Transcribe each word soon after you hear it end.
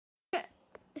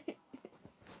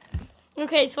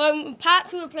Okay, so I'm part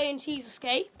 2 of playing Cheese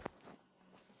Escape.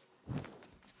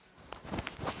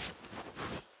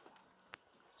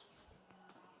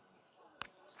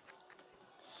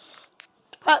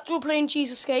 Part 2 of playing Cheese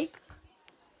Escape.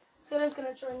 Someone's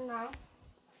gonna join now.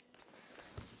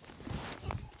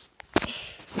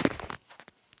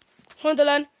 Hold on,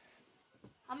 Dylan.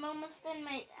 I'm almost in,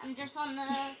 mate. I'm just on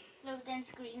the loading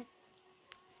screen.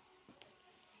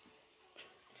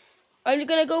 I'm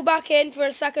gonna go back in for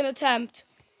a second attempt.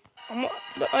 I'm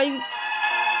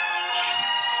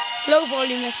low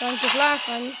volume this time because last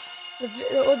time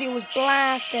the audio was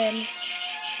blasting.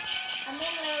 I'm in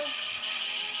low.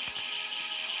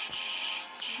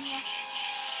 Yeah.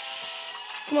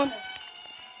 Come on.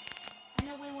 I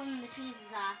know where one of the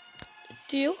cheeses are.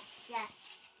 Do you?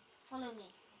 Yes. Follow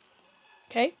me.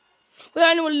 Okay. Well,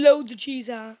 I know where loads of cheese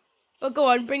are. But go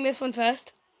on, bring this one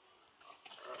first.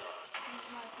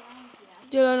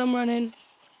 Dylan, I'm running.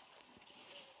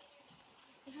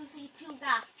 If you see 2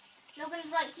 gaps. Logan's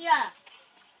right here.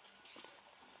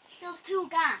 There's 2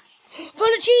 gaps. Full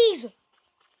of cheese!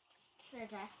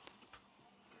 Where's that?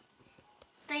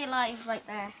 Stay alive right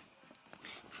there.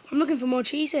 I'm looking for more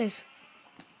cheeses.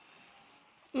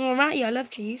 Alrighty, I love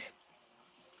cheese.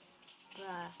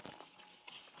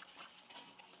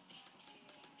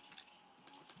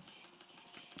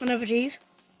 Another cheese.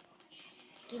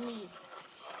 Give me.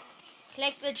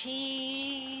 Click the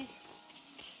cheese.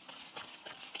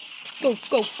 Go,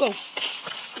 go, go.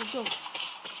 Go,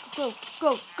 go,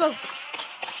 go, go.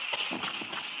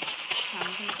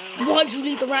 Why'd you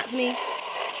leave the rat to me?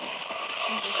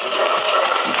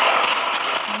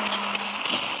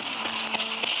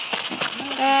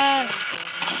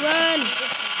 Run!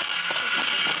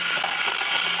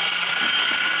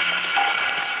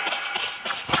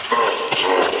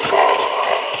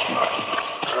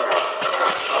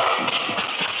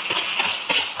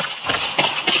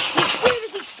 He's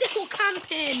seriously still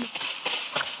camping.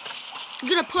 He's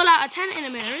gonna pull out a tent in a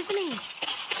minute, isn't he?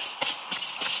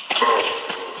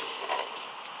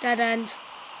 Dead end.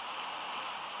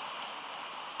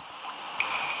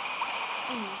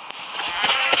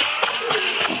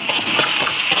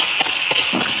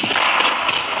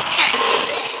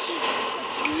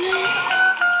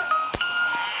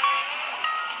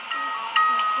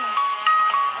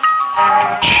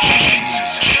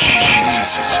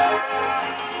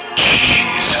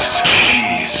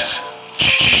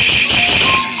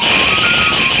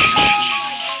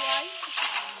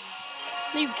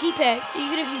 No, you keep it.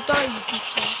 Even if you die, you keep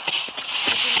it.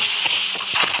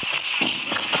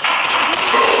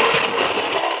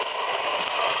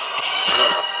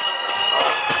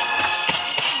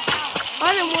 I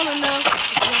don't want to know.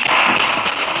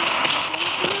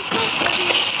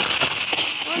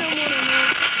 I don't want to know.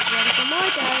 It's ready for my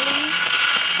daddy.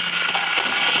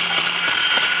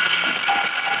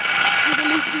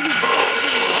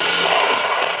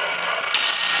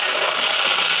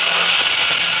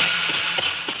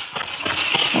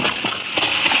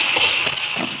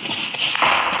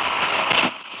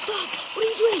 Stop! What are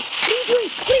you doing? What are you doing?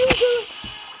 What are you doing?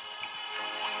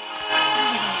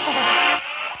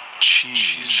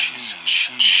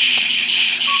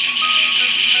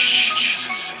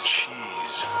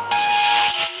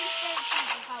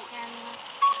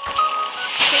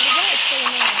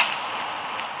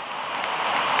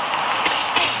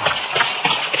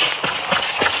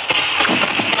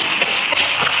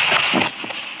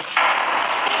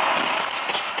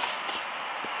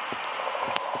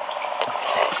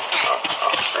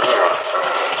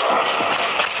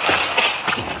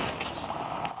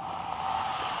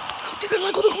 Dude,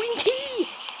 I got the green key!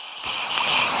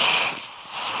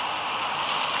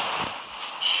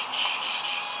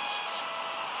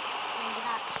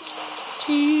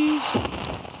 Cheese.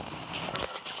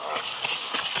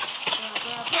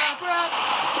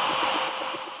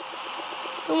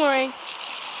 Don't worry.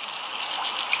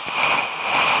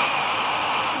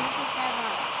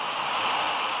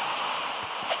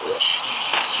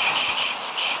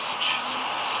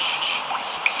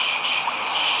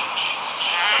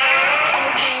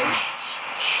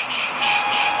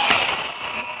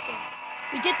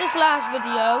 We did this last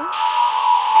video.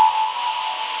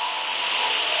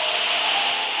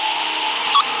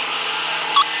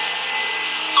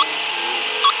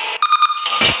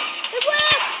 It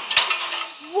worked!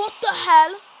 What the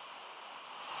hell?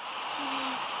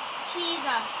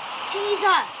 Jesus.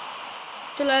 Jesus.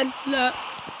 Dylan, look.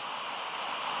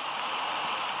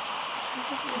 Where's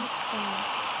this place going?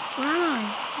 Where am I?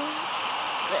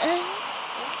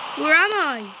 Where am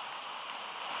I?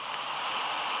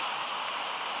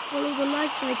 Follow the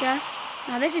lights, I guess.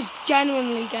 Now this is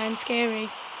genuinely getting scary.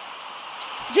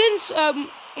 Since I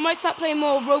might start playing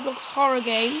more Roblox horror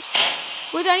games,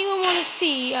 would anyone want to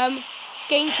see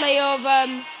gameplay of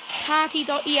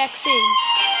Party.exe?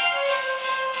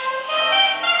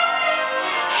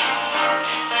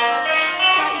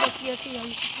 Party.exe, I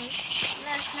used to play.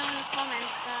 Let us know in the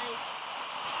comments, guys.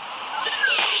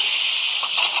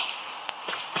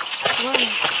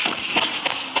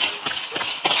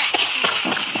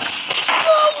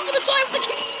 Whoa, we're gonna die with the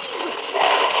keys!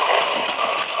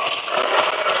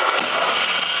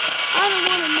 I don't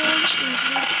want to mention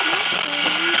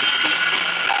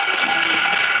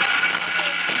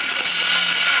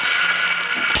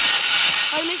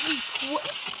I literally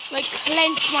like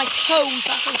clenched my toes.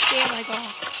 That's how scared I got.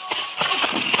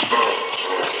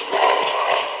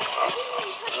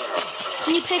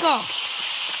 Can you pick up?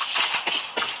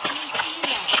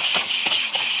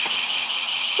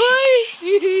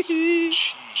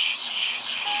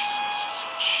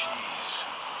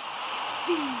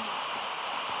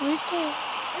 Where's the?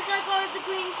 Looks like I got the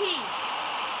green key.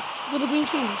 Got the green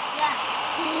key. Yeah.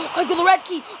 I got the red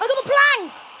key. I got the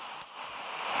plank.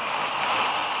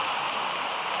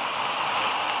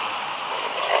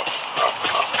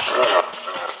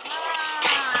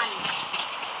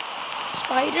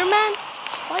 Spider-Man.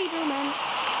 Spider-Man.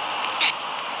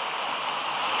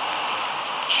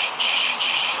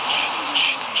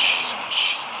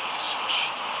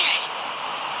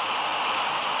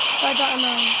 I don't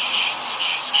know.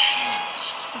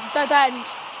 It's a dead end.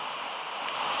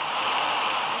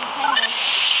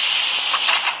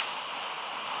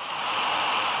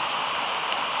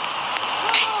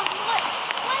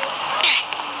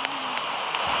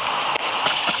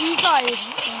 You died.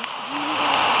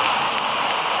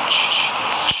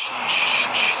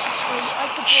 At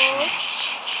the board.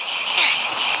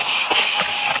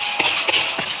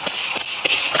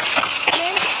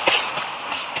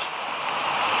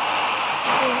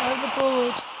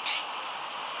 Board.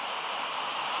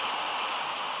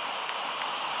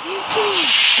 Blue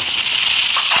cheese!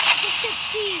 The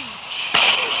 6 cheese!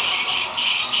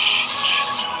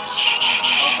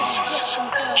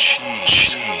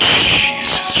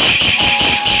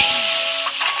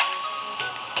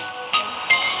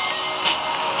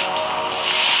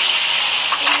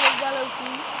 Yellow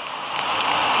key.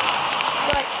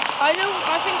 Right, I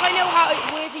think I know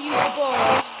where to use the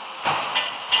board.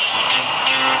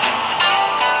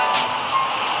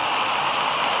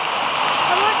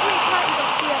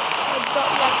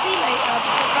 .exe later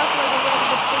because that's like a really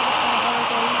good single player horror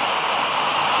game.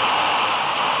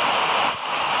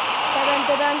 Dead end,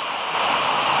 dead end.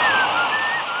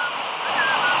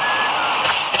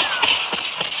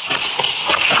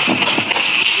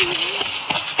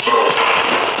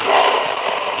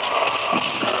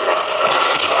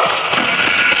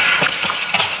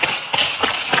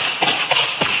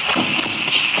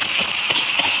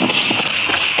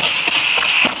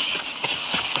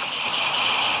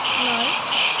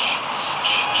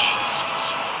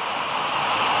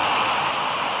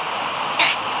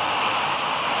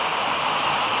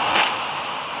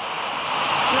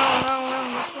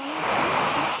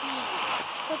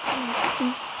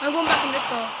 I'm going back in this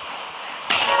door.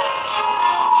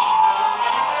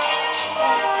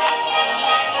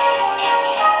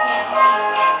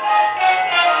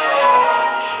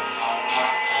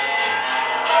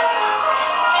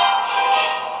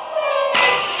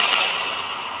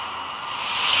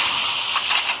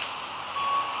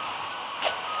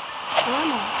 Where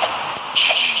am I?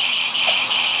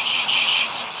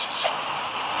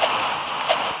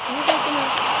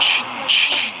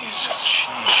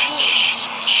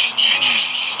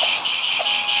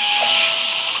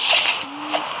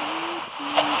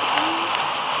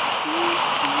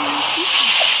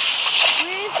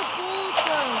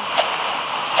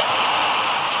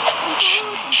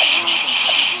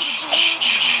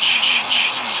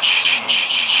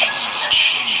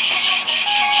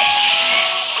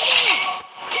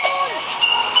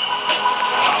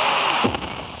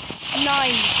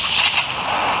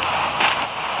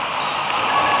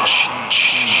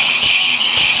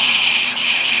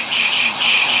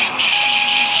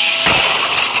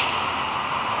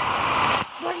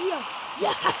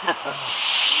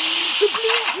 The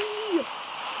blue key!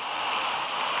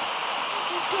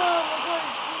 Let's go, we're going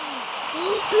to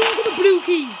I got the blue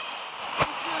key!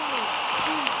 Let's go.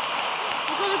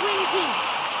 We got the green key.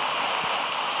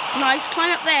 Nice,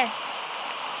 climb up there.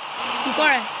 You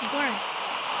got it, you got it.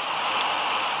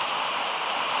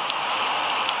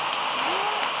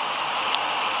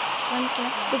 Climb up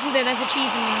there. Go through there, there's a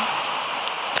cheese in there.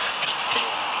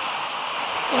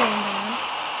 Go on, man.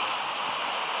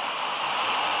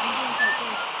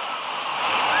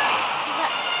 Is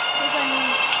that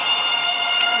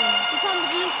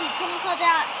come to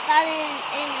that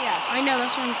area. I know,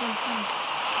 that's what I'm trying to find.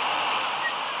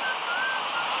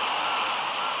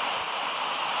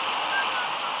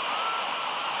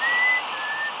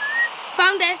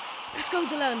 Found it! Let's go,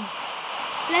 Dylan.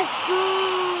 Let's go.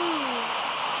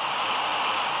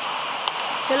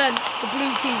 Dylan, the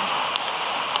blue key.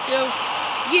 Yo.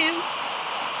 You.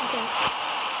 Okay.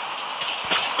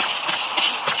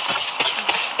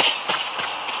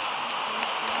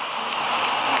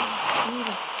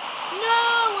 No,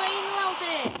 I allowed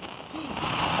it.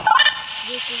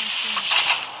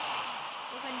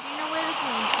 Okay, do you know where the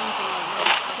green keys are?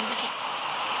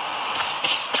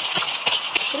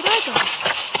 Where did I go?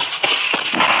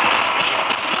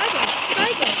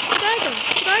 Where did I go?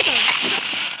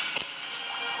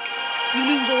 You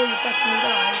lose all your stuff and you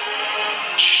die.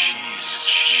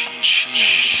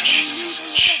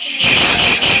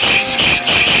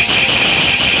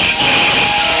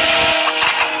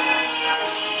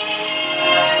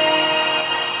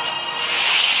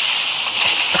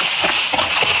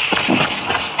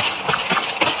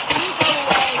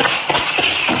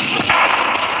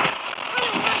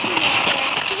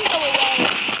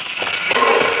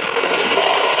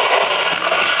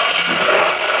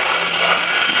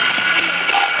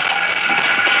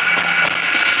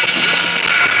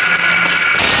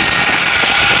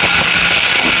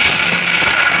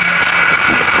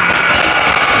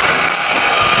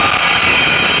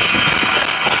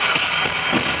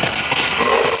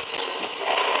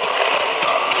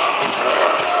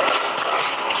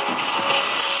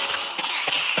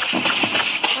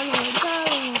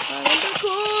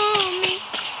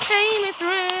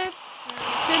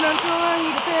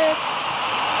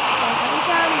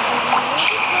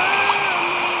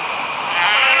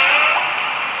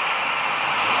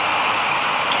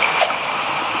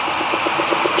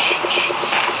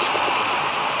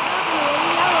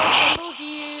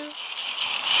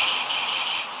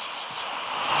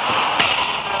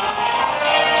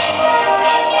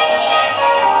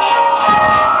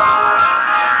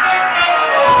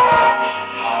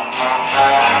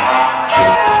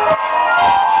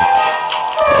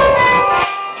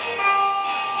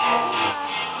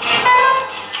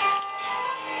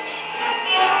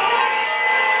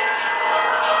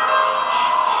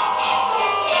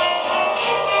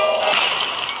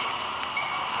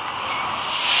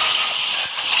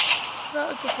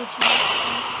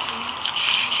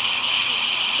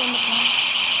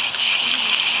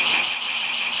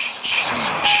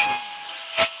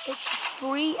 It's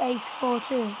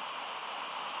 3842.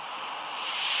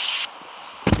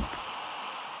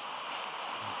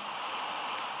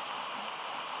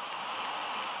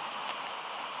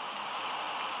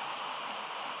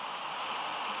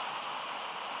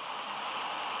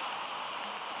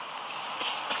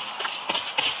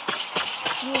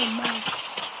 Oh, mouse.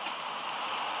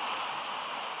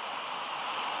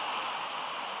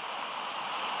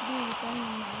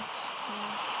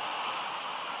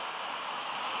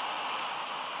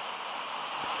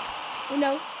 Oh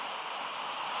no.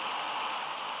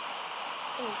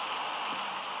 Oh.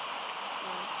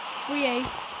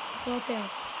 3842.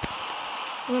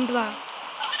 Remember that.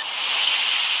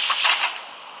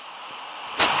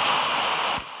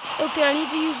 Okay, I need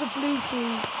to use the blue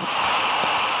key.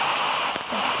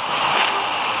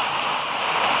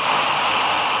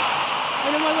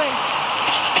 I'm on my way.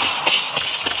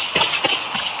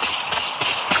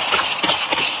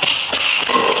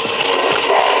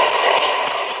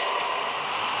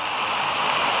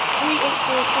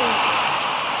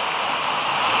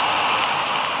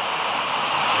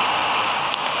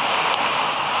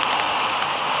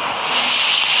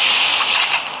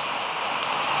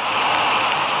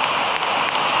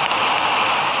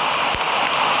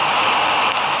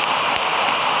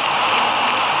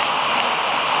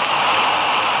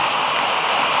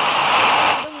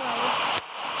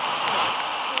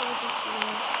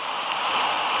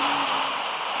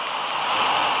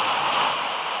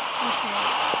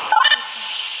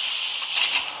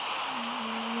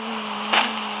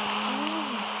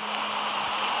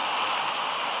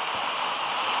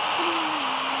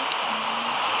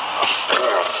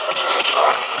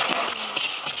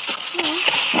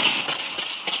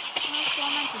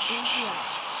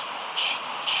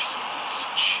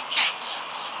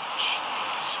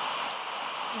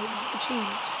 This is the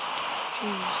cheese.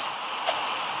 Cheese.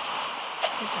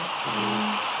 Get that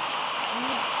cheese.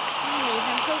 Anyways,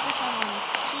 I'm focused on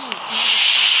cheese.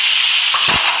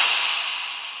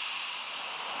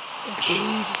 The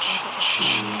cheese is like the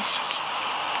cheese.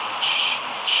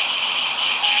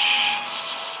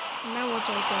 Now what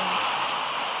do I do?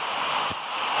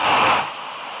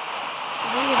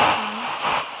 Do I have a plan?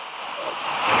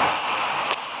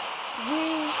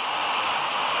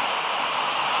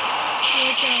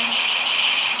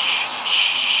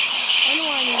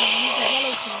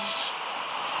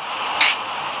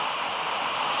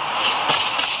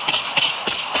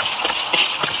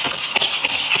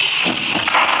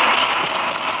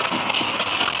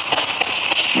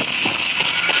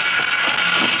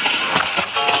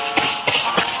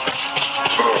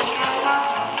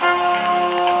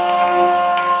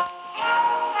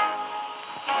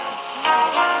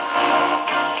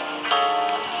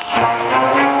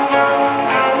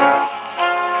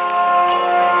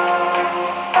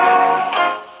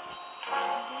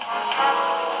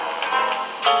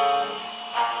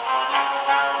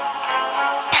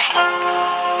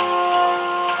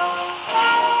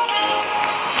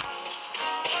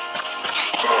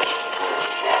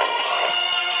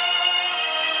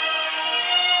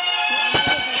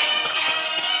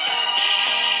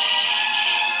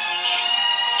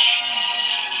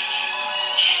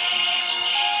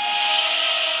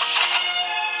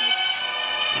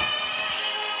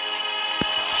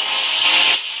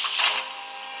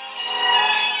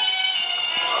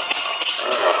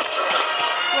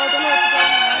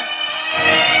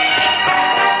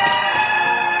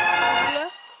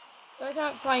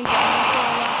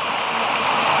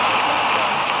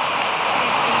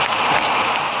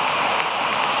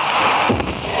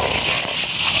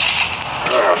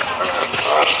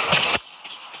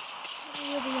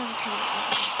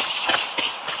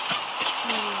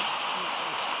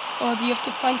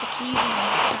 have to find the keys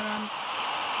now.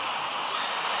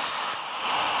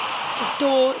 The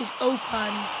door is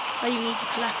open, but you need to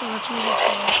collect all the cheeses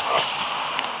here.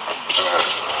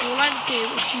 So all I have to do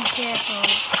is be careful.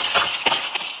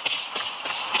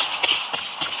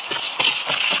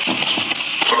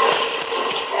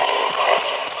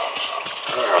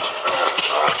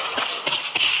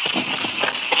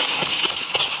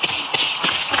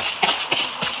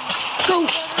 Go!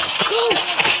 Go!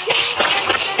 Yes!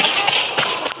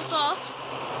 Dot.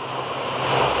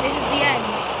 This is the end.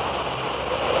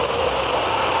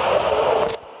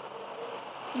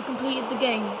 You completed the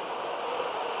game.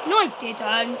 No, I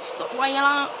didn't. Stop. Why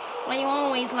you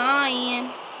always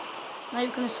lying? Now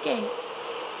you can escape.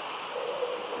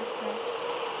 What's this?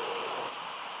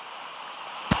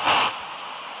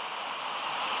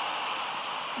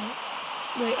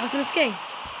 Wait, I can escape.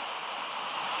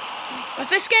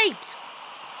 I've escaped.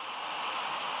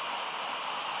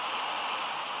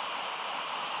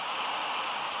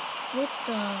 What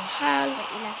the hell? But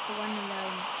you left the one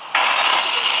alone.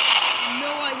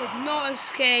 No, I did not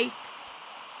escape.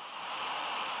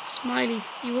 Smiley,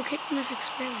 you were kicked from this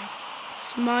experience.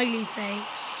 Smiley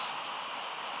face.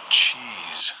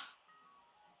 Cheese.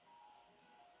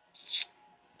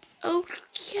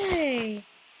 Okay.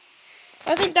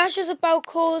 I think that's just about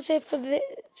calls it for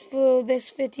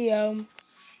this video.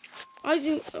 I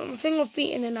think I've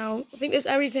beaten it now. I think that's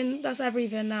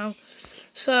everything now.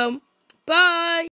 So, bye.